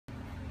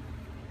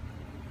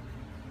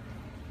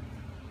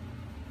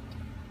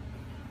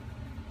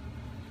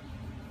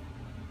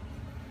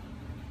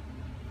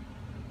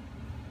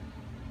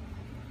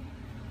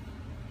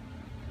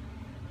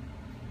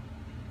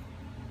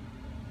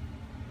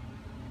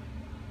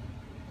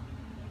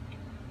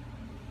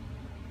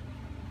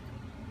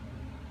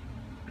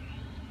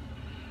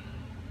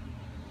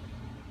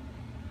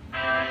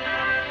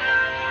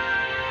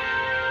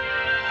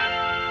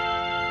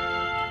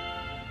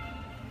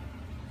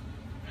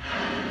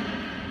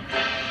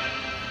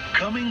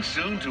Coming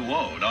soon to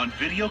own on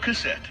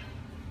Videocassette.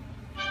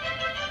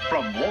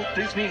 From Walt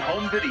Disney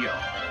Home Video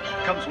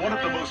comes one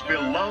of the most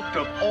beloved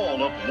of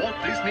all of Walt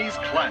Disney's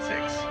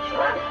classics.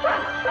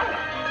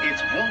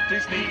 It's Walt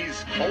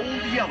Disney's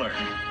Old Yeller.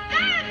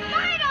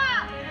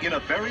 In a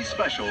very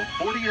special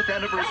 40th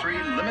anniversary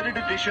limited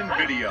edition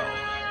video.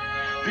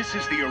 This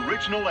is the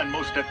original and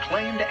most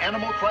acclaimed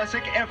animal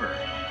classic ever.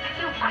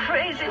 You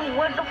crazy,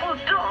 wonderful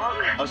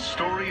dog. A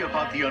story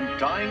about the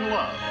undying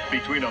love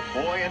between a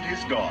boy and his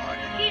dog.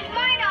 He's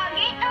my dog.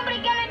 Ain't nobody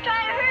gonna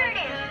try to hurt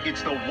him.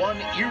 It's the one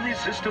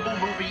irresistible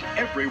movie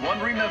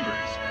everyone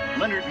remembers.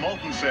 Leonard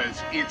Maltin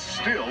says it's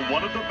still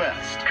one of the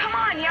best. Come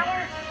on,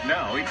 Yeller.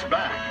 Now it's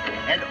back,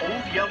 and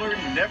Old Yeller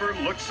never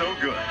looked so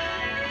good.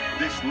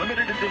 This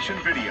limited edition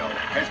video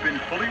has been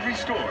fully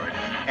restored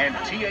and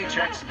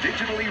THX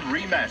digitally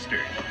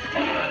remastered.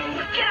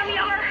 Get him,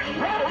 Yeller.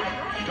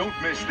 Don't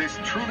miss this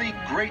truly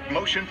great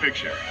motion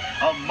picture,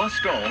 a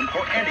must-own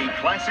for any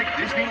classic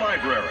Disney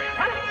library.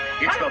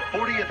 It's the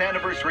 40th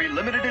anniversary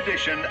limited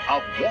edition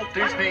of Walt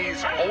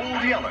Disney's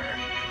Old Yeller.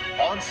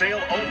 On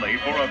sale only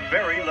for a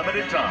very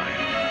limited time.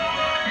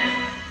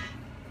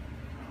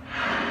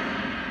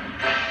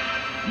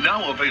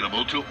 Now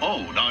available to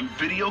own on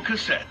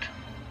Videocassette.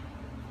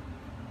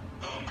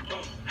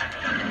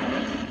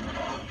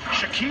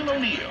 Shaquille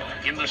O'Neal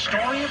in the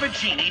story of a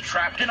genie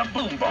trapped in a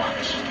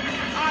boombox.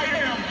 I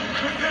am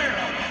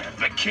Kazaam.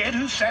 The kid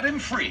who set him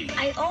free.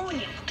 I own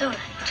you, don't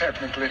I?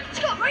 Technically. Let's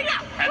go right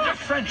now. And a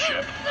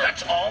friendship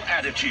that's all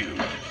attitude.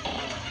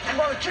 I'm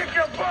gonna kick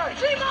your butt.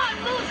 Dream on,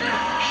 loser.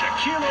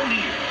 Shaquille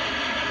O'Neal.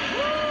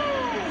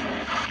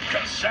 Woo!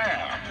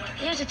 Kazaam.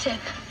 Here's a tip.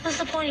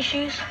 Listen to pony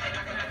shoes.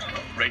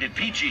 Rated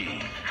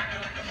PG.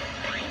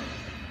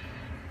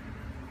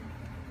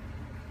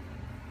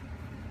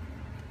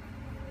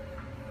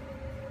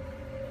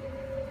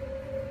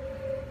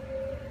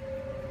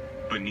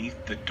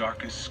 Beneath the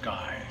darkest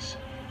skies,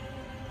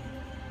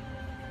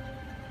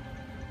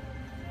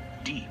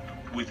 deep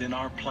within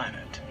our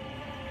planet,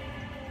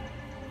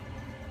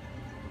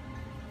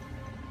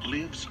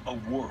 lives a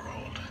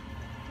world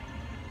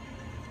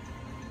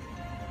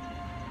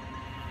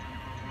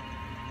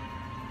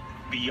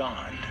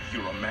beyond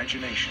your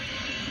imagination.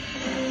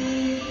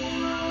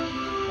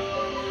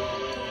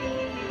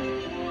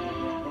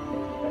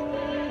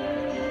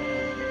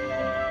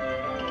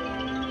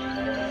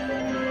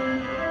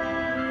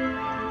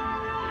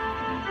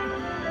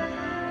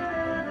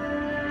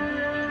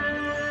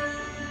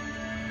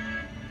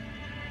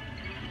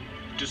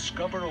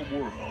 Discover a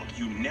world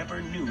you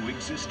never knew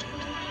existed.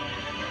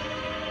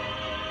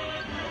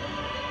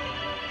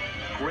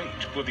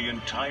 Great for the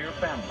entire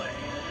family.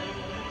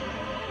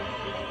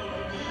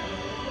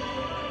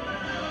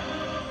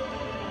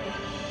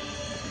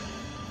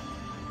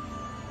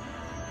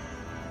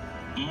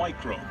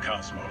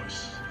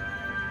 Microcosmos.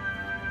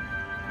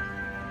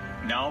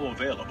 Now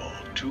available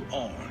to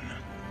own.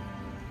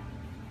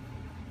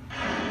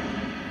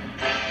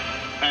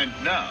 And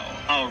now,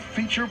 our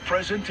feature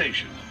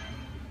presentation.